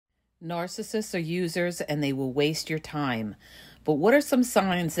Narcissists are users and they will waste your time. But what are some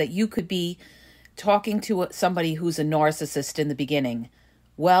signs that you could be talking to somebody who's a narcissist in the beginning?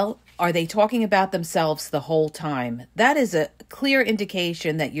 Well, are they talking about themselves the whole time? That is a clear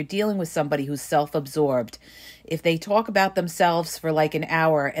indication that you're dealing with somebody who's self-absorbed. If they talk about themselves for like an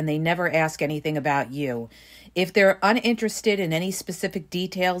hour and they never ask anything about you, if they're uninterested in any specific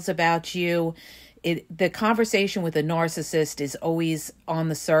details about you, the conversation with a narcissist is always on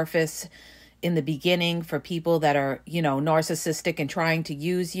the surface in the beginning for people that are, narcissistic and trying to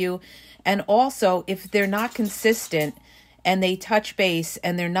use you. And also, if they're not consistent and they touch base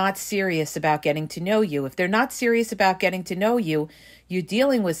and they're not serious about getting to know you, if they're not serious about getting to know you, you're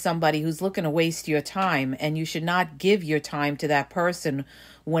dealing with somebody who's looking to waste your time, and you should not give your time to that person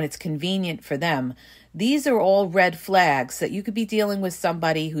when it's convenient for them. These are all red flags that you could be dealing with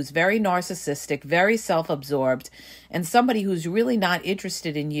somebody who's very narcissistic, very self-absorbed, and somebody who's really not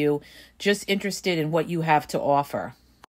interested in you, just interested in what you have to offer.